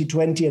think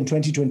 2020 and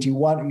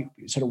 2021,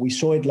 we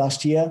saw it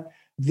last year.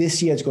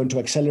 This year it's going to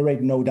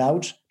accelerate, no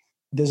doubt.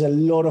 There's a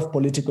lot of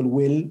political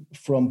will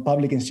from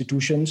public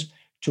institutions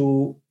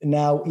to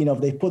now,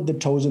 they put the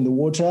toes in the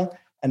water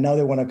and now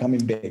they want to come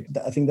in big.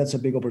 I think that's a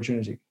big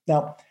opportunity.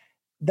 Now,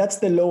 that's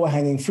the lower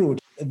hanging fruit.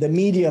 The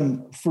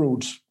medium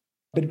fruit,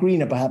 a bit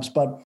greener perhaps,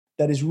 but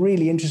that is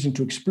really interesting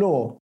to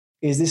explore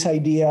is this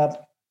idea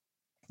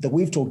that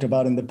we've talked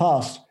about in the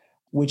past,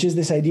 which is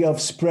this idea of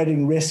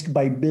spreading risk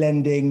by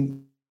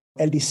blending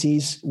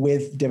LDCs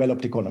with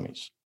developed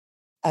economies.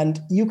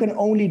 And you can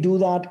only do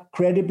that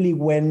credibly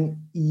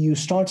when you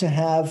start to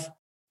have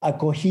a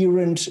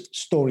coherent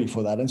story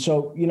for that. And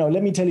so,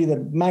 let me tell you the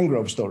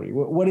mangrove story.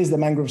 What is the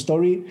mangrove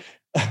story?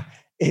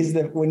 Is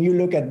that when you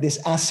look at this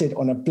asset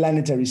on a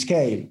planetary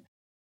scale,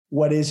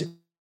 what is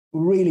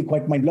really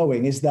quite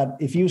mind-blowing is that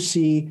if you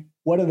see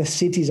what are the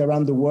cities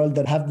around the world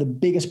that have the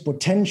biggest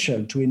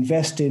potential to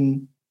invest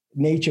in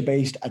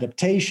nature-based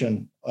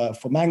adaptation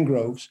for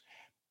mangroves,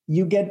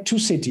 you get two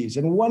cities.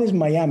 And one is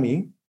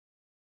Miami.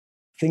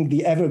 Think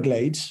the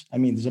Everglades.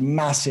 There's a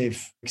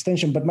massive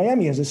extension, but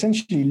Miami has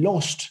essentially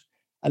lost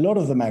a lot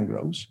of the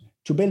mangroves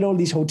to build all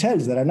these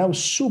hotels that are now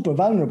super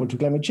vulnerable to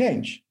climate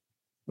change,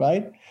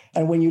 right?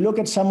 And when you look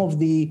at some of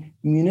the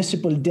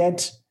municipal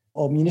debt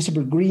or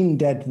municipal green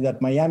debt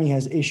that Miami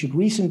has issued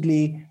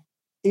recently,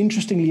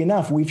 interestingly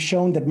enough, we've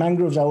shown that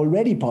mangroves are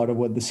already part of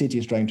what the city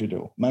is trying to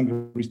do,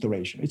 mangrove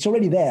restoration. It's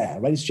already there,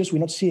 right? It's just we're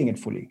not seeing it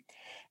fully.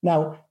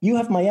 Now, you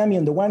have Miami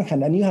on the one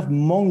hand, and you have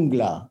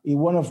Mongla,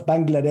 one of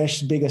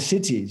Bangladesh's biggest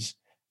cities,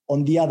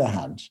 on the other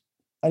hand.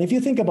 And if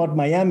you think about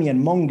Miami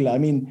and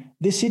Mongla,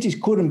 these cities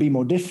couldn't be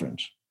more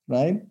different,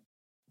 right?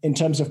 In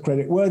terms of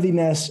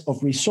creditworthiness,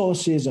 of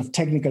resources, of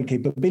technical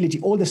capability,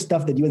 all the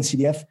stuff that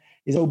UNCDF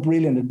is so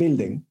brilliant at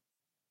building.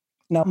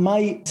 Now,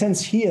 my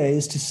sense here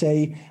is to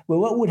say, well,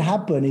 what would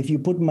happen if you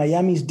put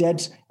Miami's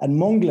debt and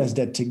Mongla's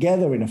debt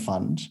together in a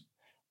fund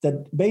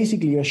that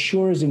basically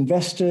assures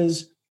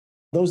investors,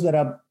 those that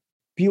are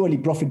purely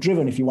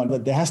profit-driven, if you want,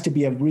 but there has to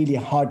be a really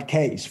hard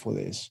case for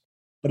this.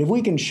 But if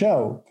we can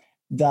show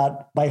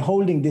that by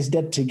holding this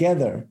debt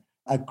together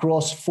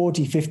across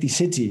 40, 50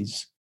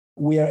 cities,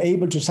 we are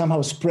able to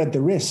somehow spread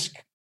the risk.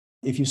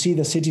 If you see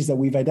the cities that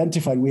we've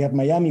identified, we have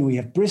Miami, we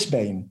have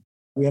Brisbane,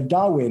 we have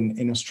Darwin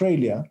in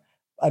Australia,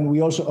 and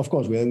we also, of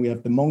course, we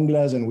have the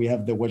Monglas and we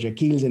have the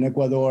Guayaquils in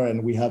Ecuador,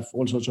 and we have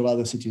all sorts of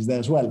other cities there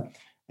as well.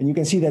 And you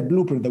can see that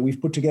blueprint that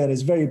we've put together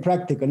is very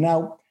practical.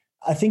 Now,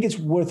 I think it's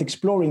worth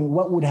exploring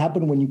what would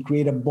happen when you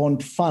create a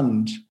bond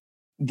fund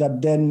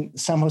that then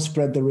somehow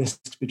spread the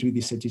risks between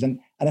these cities. And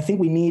I think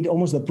we need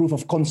almost the proof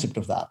of concept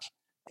of that,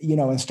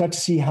 and start to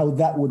see how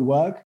that would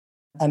work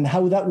and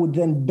how that would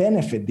then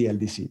benefit the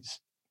LDCs.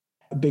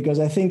 Because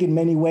I think in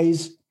many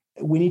ways,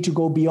 we need to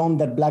go beyond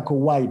that black or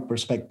white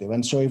perspective.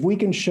 And so if we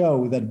can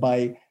show that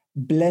by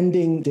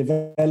blending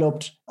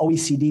developed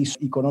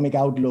OECD economic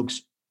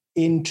outlooks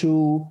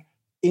into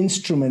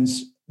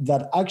instruments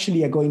that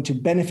actually are going to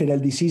benefit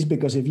LDCs,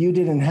 because if you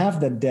didn't have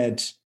that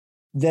debt,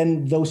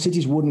 then those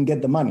cities wouldn't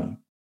get the money.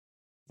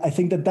 I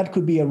think that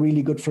could be a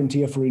really good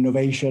frontier for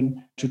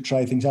innovation to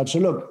try things out. So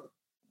look,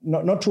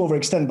 not to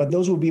overextend, but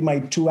those would be my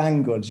two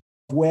angles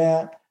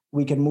where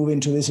we can move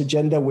into this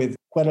agenda with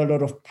quite a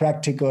lot of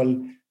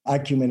practical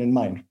acumen in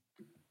mind.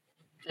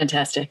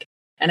 Fantastic.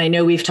 And I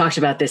know we've talked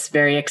about this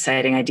very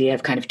exciting idea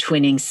of kind of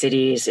twinning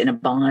cities in a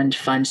bond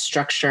fund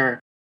structure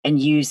and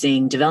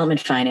using development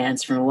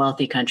finance from a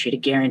wealthy country to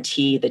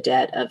guarantee the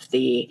debt of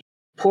the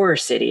poorer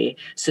city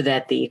so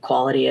that the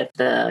quality of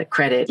the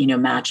credit,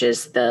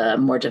 matches the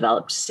more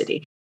developed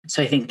city.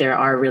 So I think there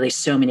are really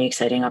so many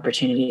exciting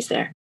opportunities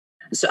there.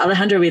 So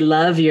Alejandro, we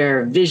love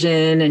your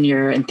vision and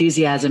your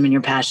enthusiasm and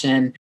your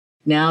passion.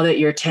 Now that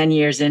you're 10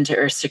 years into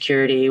Earth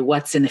security,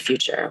 what's in the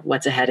future?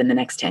 What's ahead in the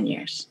next 10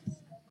 years?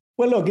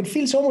 Well, look, it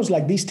feels almost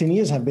like these 10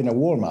 years have been a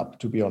warm-up,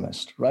 to be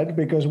honest, right?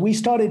 Because we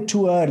started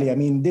too early.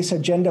 This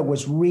agenda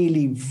was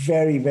really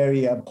very,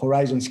 very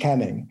horizon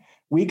scanning.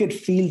 We could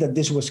feel that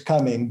this was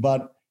coming,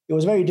 but it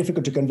was very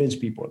difficult to convince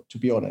people, to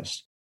be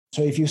honest.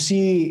 So if you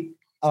see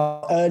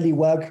our early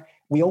work,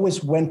 we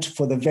always went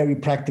for the very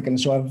practical. And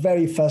so our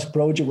very first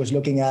project was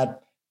looking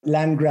at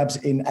land grabs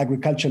in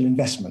agricultural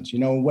investments,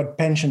 what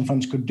pension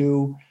funds could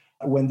do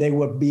when they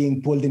were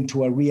being pulled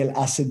into a real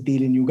asset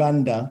deal in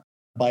Uganda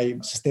by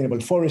Sustainable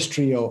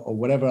Forestry or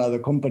whatever other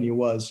company it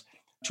was,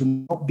 to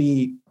not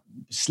be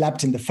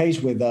slapped in the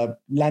face with a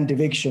land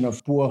eviction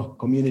of poor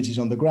communities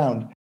on the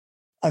ground.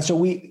 And so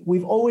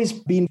we've always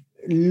been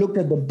looked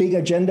at the big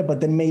agenda, but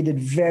then made it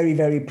very,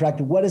 very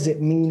practical. What does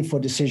it mean for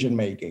decision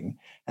making?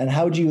 And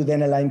how do you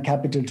then align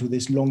capital to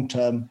this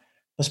long-term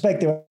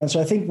perspective? And so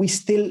I think we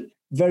still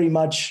very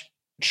much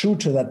true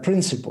to that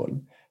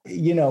principle.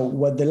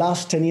 What the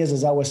last 10 years,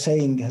 as I was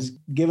saying, has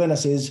given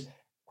us is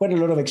quite a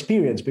lot of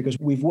experience because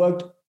we've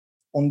worked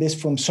on this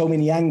from so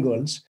many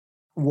angles.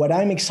 What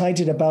I'm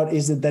excited about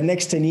is that the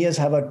next 10 years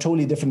have a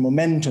totally different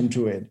momentum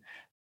to it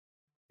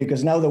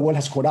because now the world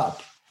has caught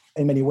up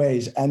in many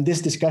ways. And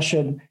this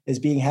discussion is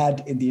being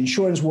had in the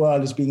insurance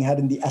world, is being had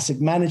in the asset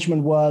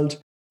management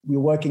world. We're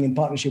working in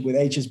partnership with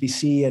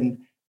HSBC and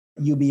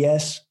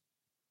UBS,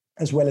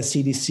 as well as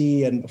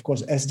CDC and, of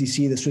course,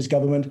 SDC, the Swiss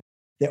government.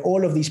 They're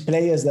all of these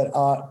players that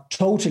are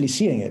totally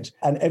seeing it.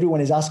 And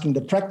everyone is asking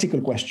the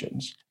practical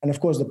questions. And of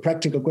course, the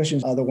practical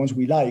questions are the ones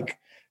we like.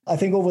 I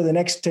think over the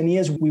next 10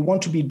 years, we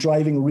want to be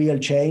driving real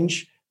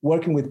change,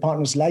 working with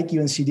partners like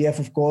UNCDF,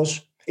 of course,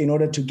 in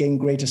order to gain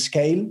greater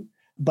scale.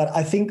 But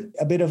I think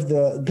a bit of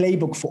the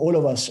playbook for all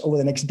of us over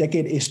the next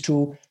decade is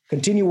to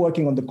continue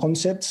working on the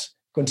concepts,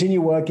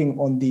 continue working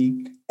on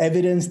the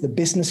evidence, the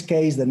business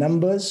case, the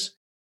numbers.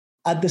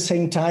 At the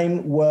same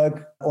time,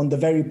 work on the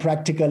very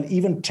practical,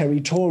 even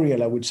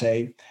territorial, I would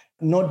say,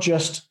 not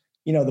just,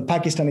 the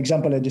Pakistan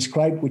example I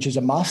described, which is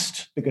a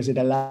must because it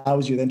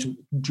allows you then to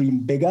dream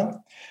bigger.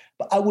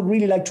 But I would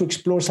really like to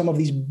explore some of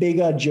these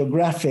bigger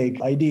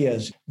geographic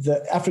ideas.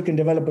 The African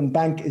Development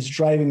Bank is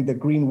driving the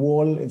Green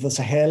Wall of the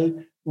Sahel.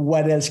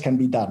 What else can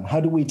be done? How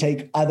do we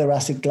take other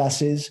asset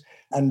classes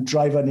and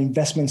drive an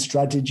investment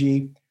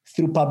strategy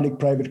through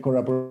public-private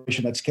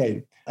collaboration at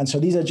scale? And so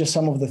these are just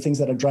some of the things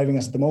that are driving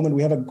us at the moment.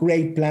 We have a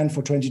great plan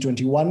for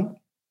 2021.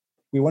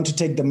 We want to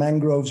take the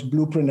mangroves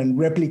blueprint and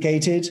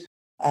replicate it.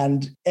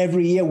 And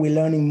every year we're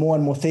learning more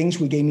and more things.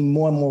 We're gaining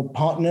more and more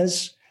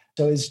partners.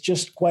 So it's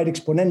just quite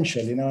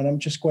exponential, and I'm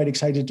just quite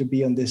excited to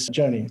be on this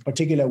journey,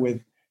 particularly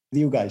with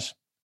you guys.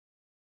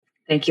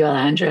 Thank you,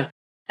 Alejandro.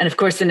 And of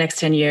course, the next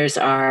 10 years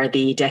are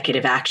the decade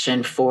of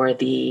action for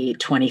the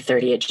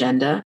 2030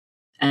 agenda.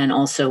 And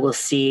also we'll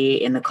see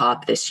in the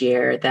COP this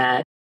year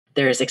that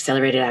there is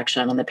accelerated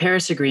action on the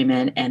Paris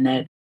Agreement and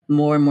that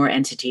more and more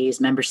entities,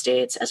 member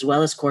states, as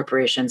well as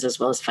corporations, as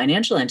well as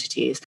financial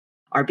entities,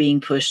 are being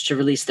pushed to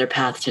release their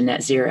path to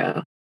net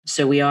zero.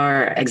 So we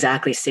are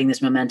exactly seeing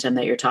this momentum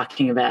that you're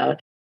talking about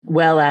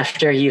well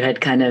after you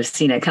had kind of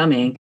seen it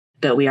coming.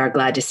 But we are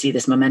glad to see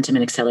this momentum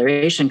and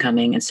acceleration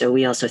coming. And so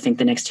we also think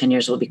the next 10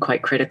 years will be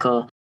quite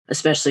critical,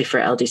 especially for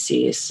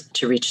LDCs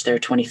to reach their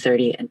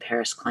 2030 and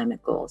Paris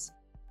climate goals.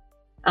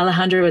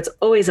 Alejandro, it's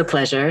always a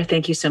pleasure.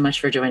 Thank you so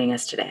much for joining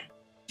us today.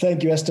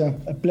 Thank you, Esther.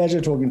 A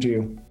pleasure talking to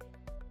you.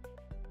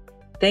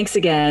 Thanks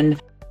again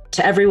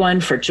to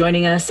everyone for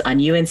joining us on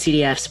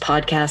UNCDF's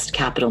podcast,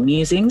 Capital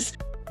Musings.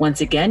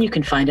 Once again, you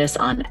can find us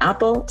on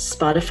Apple,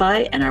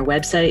 Spotify, and our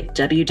website,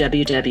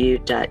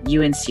 www.uncdf.org.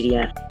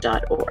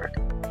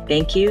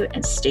 Thank you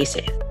and stay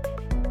safe.